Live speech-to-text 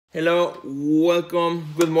Hello,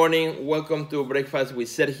 welcome, good morning, welcome to Breakfast with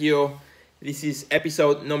Sergio. This is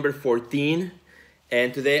episode number 14,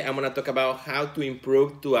 and today I'm going to talk about how to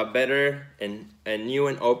improve to a better and a new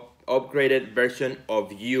and upgraded version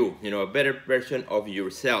of you, a better version of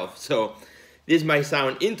yourself. So this might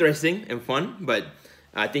sound interesting and fun, but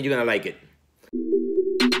I think you're going to like it.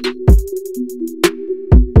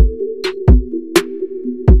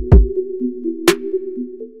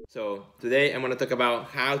 So today I'm going to talk about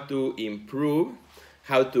how to improve,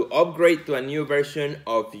 how to upgrade to a new version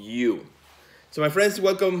of you. So my friends,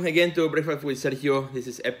 welcome again to Breakfast with Sergio. This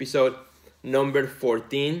is episode number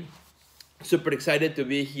 14. Super excited to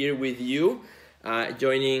be here with you,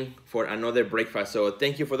 joining for another breakfast. So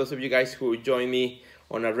thank you for those of you guys who join me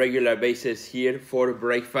on a regular basis here for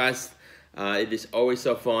breakfast. It is always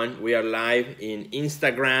so fun. We are live in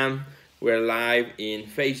Instagram. We're live in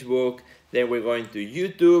Facebook. Then we're going to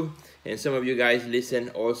YouTube. And some of you guys listen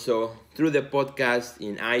also through the podcast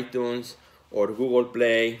in iTunes or Google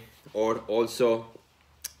Play or also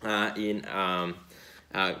in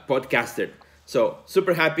Podcaster. So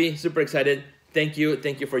super happy, super excited. Thank you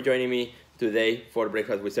for joining me today for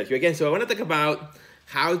Breakfast with Sergio again. So I want to talk about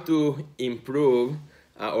how to improve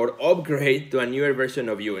or upgrade to a newer version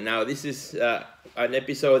of you. Now this is an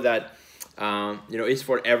episode that is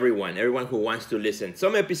for everyone who wants to listen.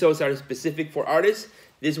 Some episodes are specific for artists.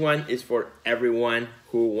 This one is for everyone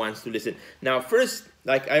who wants to listen. Now, first,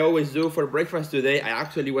 like I always do for breakfast today, I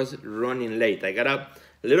actually was running late. I got up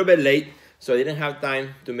a little bit late, so I didn't have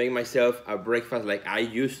time to make myself a breakfast like I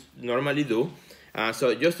normally do.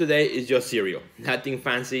 So just today is just cereal, nothing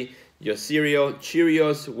fancy, just cereal,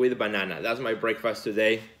 Cheerios with banana. That's my breakfast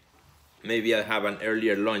today. Maybe I'll have an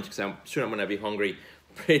earlier lunch because I'm sure I'm gonna be hungry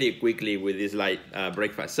pretty quickly with this light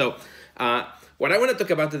breakfast. So what I want to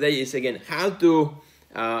talk about today is, again, how to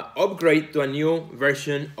upgrade to a new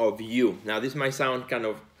version of you. Now this might sound kind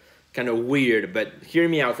of weird, but hear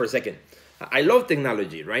me out for a second. I love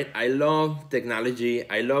technology, right? I love technology.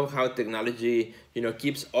 I love how technology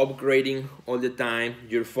keeps upgrading all the time.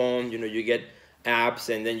 Your phone, you get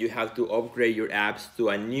apps, and then you have to upgrade your apps to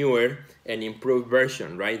a newer and improved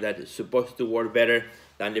version, right? That is supposed to work better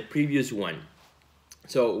than the previous one.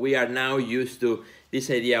 So we are now used to this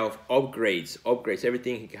idea of upgrades.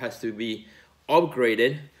 Everything has to be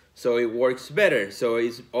upgraded so it works better. So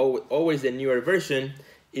it's always the newer version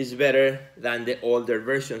is better than the older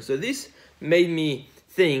version. So this made me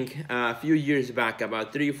think a few years back,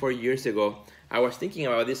 about 3 or 4 years ago, I was thinking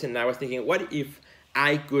about this, and I was thinking, what if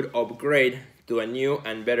I could upgrade to a new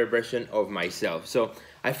and better version of myself? So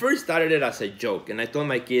I first started it as a joke, and I told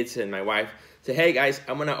my kids and my wife, say, hey guys,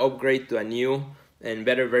 I'm gonna upgrade to a new and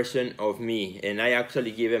better version of me. And I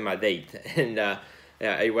actually gave him a date, and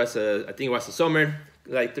it was I think it was a summer,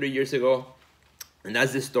 like 3 years ago, and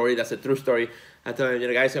that's the story. That's a true story. I told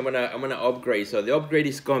him, guys, I'm gonna upgrade. So the upgrade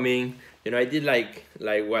is coming. I did like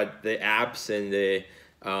what the apps and the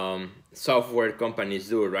software companies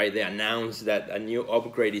do, right? They announce that a new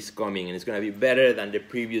upgrade is coming and it's gonna be better than the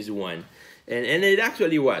previous one, and it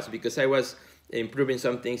actually was, because I was improving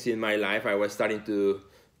some things in my life. I was starting to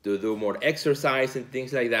do more exercise and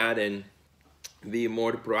things like that, and be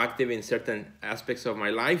more proactive in certain aspects of my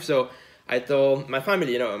life. So I told my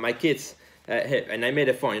family, my kids, hey, and I made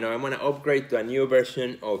a phone, I'm gonna upgrade to a new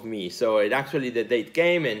version of me. So the date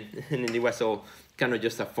came, and it was all kind of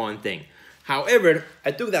just a fun thing. However, I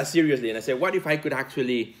took that seriously, and I said, what if I could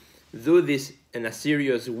actually do this in a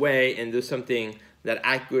serious way and do something that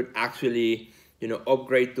I could actually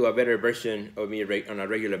upgrade to a better version of me on a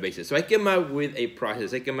regular basis? So I came up with a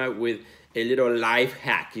process. I came up with a little life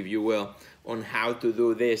hack, if you will, on how to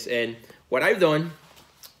do this. And what I've done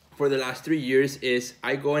for the last 3 years is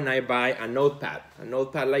I go and I buy a notepad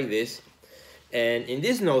like this. And in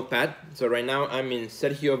this notepad, so right now I'm in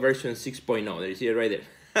Sergio version 6.0. There you see it right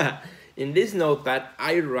there. In this notepad,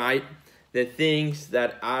 I write the things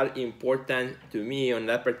that are important to me on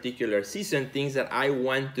that particular season, things that I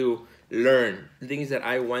want to learn, things that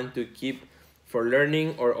I want to keep for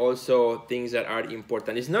learning, or also things that are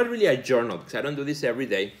important. It's not really a journal, because I don't do this every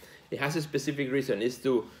day. It has a specific reason. It's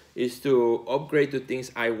to upgrade to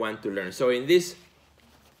things I want to learn. So in this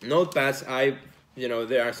notepads,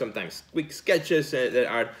 there are sometimes quick sketches. There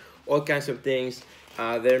are all kinds of things.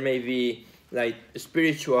 There may be like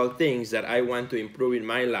spiritual things that I want to improve in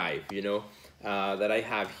my life, that I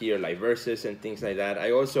have here, like verses and things like that.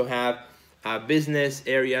 I also have business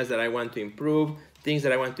areas that I want to improve, things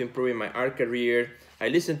that I want to improve in my art career. I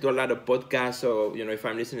listen to a lot of podcasts, so if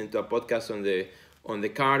I'm listening to a podcast on the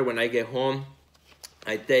car when I get home,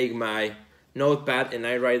 I take my notepad and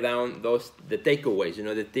I write down the takeaways,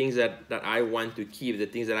 the things that I want to keep, the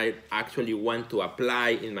things that I actually want to apply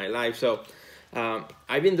in my life. So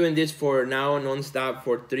I've been doing this for now nonstop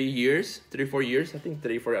for 4 years, I think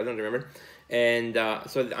 3, 4, I don't remember. And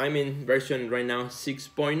so I'm in version right now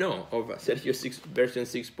 6.0 of Sergio version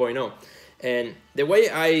 6.0. And the way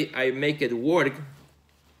I make it work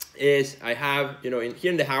is I have,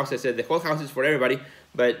 here in the house, I said the whole house is for everybody,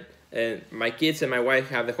 but my kids and my wife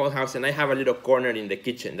have the whole house, and I have a little corner in the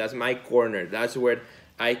kitchen. That's my corner. That's where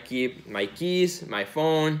I keep my keys, my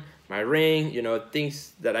phone, my ring,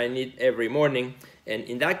 things that I need every morning. And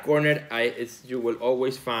in that corner, you will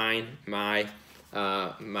always find my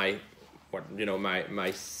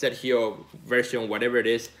Sergio version, whatever it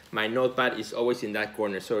is. My notepad is always in that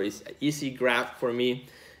corner, so it's easy grab for me.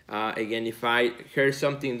 Again, if I hear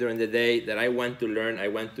something during the day that I want to learn, I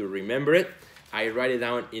want to remember it, I write it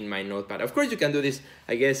down in my notepad. Of course, you can do this,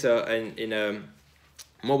 I guess, in a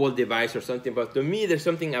mobile device or something, but to me, there's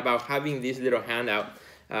something about having this little handout,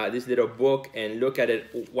 this little book, and look at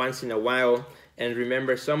it once in a while and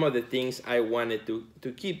remember some of the things I wanted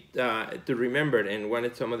to keep, to remember, and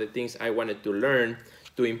wanted some of the things I wanted to learn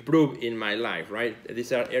to improve in my life, right?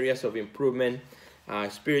 These are areas of improvement,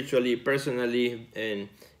 spiritually, personally, and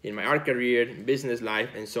in my art career, business life,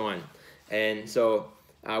 and so on. And so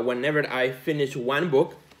whenever I finish one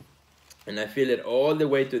book and I feel it all the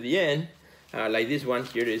way to the end, like this one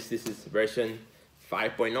here, this is version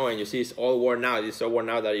 5.0, and you see it's all worn out. It's so worn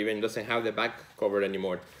out that it even doesn't have the back cover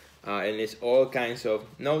anymore. And it's all kinds of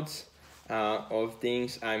notes of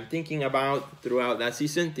things I'm thinking about throughout that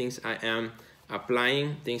season, things I am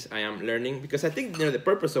applying, things I am learning. Because I think the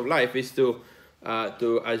purpose of life is to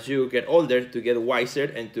as you get older, to get wiser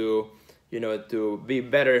and to be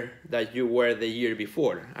better than you were the year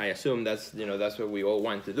before. I assume that's what we all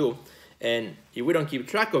want to do. And if we don't keep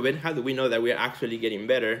track of it, how do we know that we are actually getting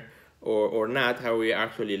better or not? How we are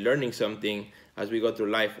actually learning something as we go through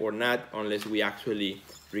life or not, unless we actually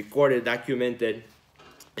record it, document it,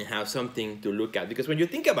 and have something to look at. Because when you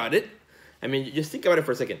think about it, I mean, just think about it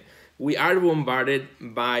for a second. We are bombarded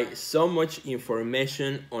by so much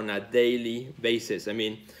information on a daily basis. I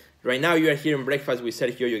mean, right now you are here in breakfast with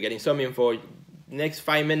Sergio, you're getting some info. Next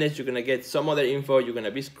 5 minutes, you're gonna get some other info. You're gonna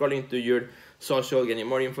be scrolling to your social, getting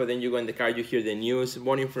more info. Then you go in the car, you hear the news,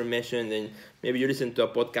 more information. Then maybe you listen to a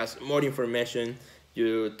podcast, more information.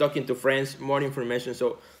 You're talking to friends, more information.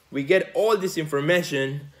 So we get all this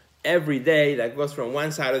information every day that goes from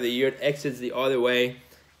one side of the year, exits the other way,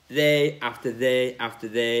 day after day after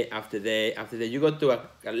day after day after day. You go to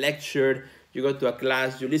a lecture, you go to a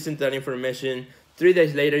class, you listen to that information. 3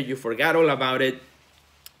 days later, you forgot all about it.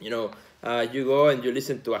 You go and you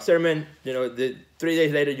listen to a sermon. 3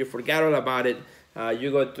 days later, you forgot all about it.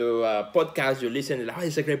 You go to a podcast, you listen, oh,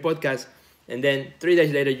 it's a great podcast. And then 3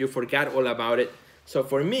 days later, you forgot all about it. So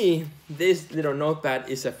for me, this little notepad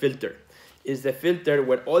is a filter. It's the filter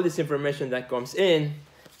where all this information that comes in,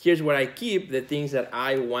 here's where I keep the things that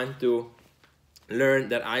I want to learn,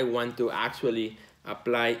 that I want to actually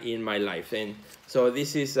apply in my life. And so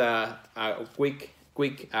this is a quick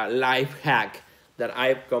life hack that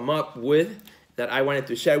I've come up with that I wanted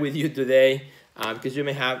to share with you today, because you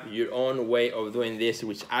may have your own way of doing this,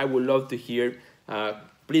 which I would love to hear.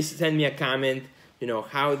 Please send me a comment.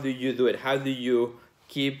 How do you do it? How do you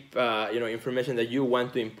keep information that you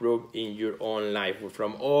want to improve in your own life?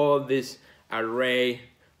 From all this array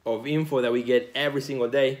of info that we get every single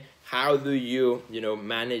day, how do you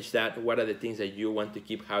manage that? What are the things that you want to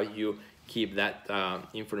keep? How you keep that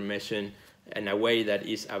information in a way that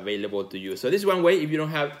is available to you? So this is one way. If you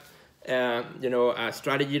don't have a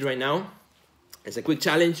strategy right now, it's a quick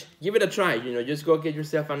challenge. Give it a try. Just go get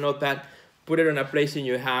yourself a notepad, put it on a place in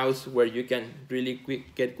your house where you can really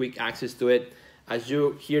get quick access to it. As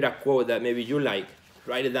you hear a quote that maybe you like,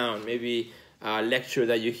 write it down. Maybe a lecture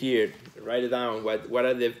that you hear, write it down. What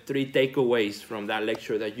are the 3 takeaways from that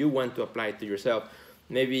lecture that you want to apply to yourself?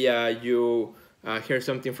 Maybe you hear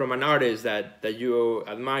something from an artist that you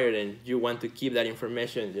admire and you want to keep that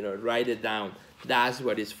information, write it down. That's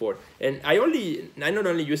what it's for. And I not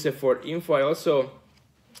only use it for info, I also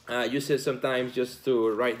use it sometimes just to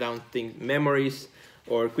write down things, memories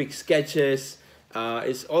or quick sketches.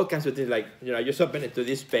 It's all kinds of things, like I just opened it to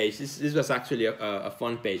this page. This was actually a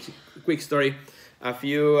fun page. Quick story: a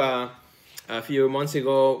few months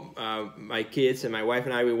ago, my kids and my wife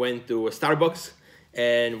and I, we went to Starbucks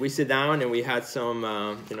and we sit down and we had some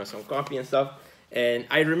some coffee and stuff. And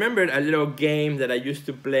I remembered a little game that I used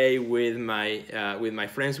to play with my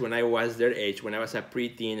friends when I was their age, when I was a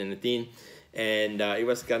preteen and a teen, and it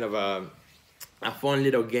was kind of a fun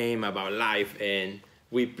little game about life. And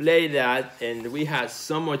We played that and we had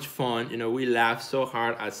so much fun. You know, we laughed so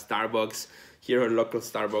hard at Starbucks, here at local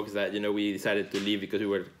Starbucks, that, you know, we decided to leave because we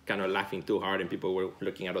were kind of laughing too hard and people were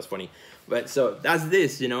looking at us funny. But so that's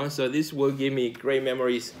this, you know, so this will give me great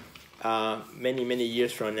memories many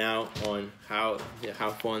years from now on how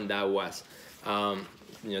fun that was.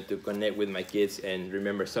 You know, to connect with my kids and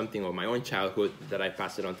remember something of my own childhood that I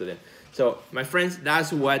passed it on to them. So my friends,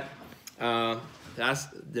 that's what that's,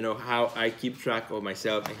 you know, how I keep track of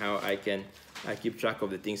myself and how I keep track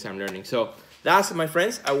of the things I'm learning. So that's, my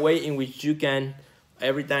friends, a way in which you can,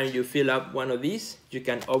 every time you fill up one of these, you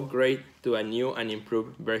can upgrade to a new and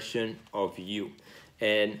improved version of you.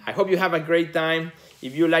 And I hope you have a great time.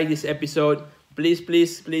 If you like this episode, please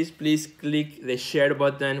click the share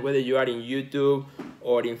button, whether you are in YouTube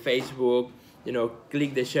or in Facebook. You know,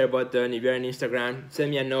 click the share button. If you're on Instagram,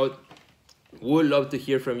 send me a note. Would love to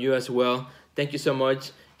hear from you as well. Thank you so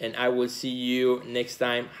much, and I will see you next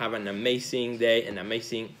time. Have an amazing day, an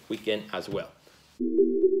amazing weekend as well.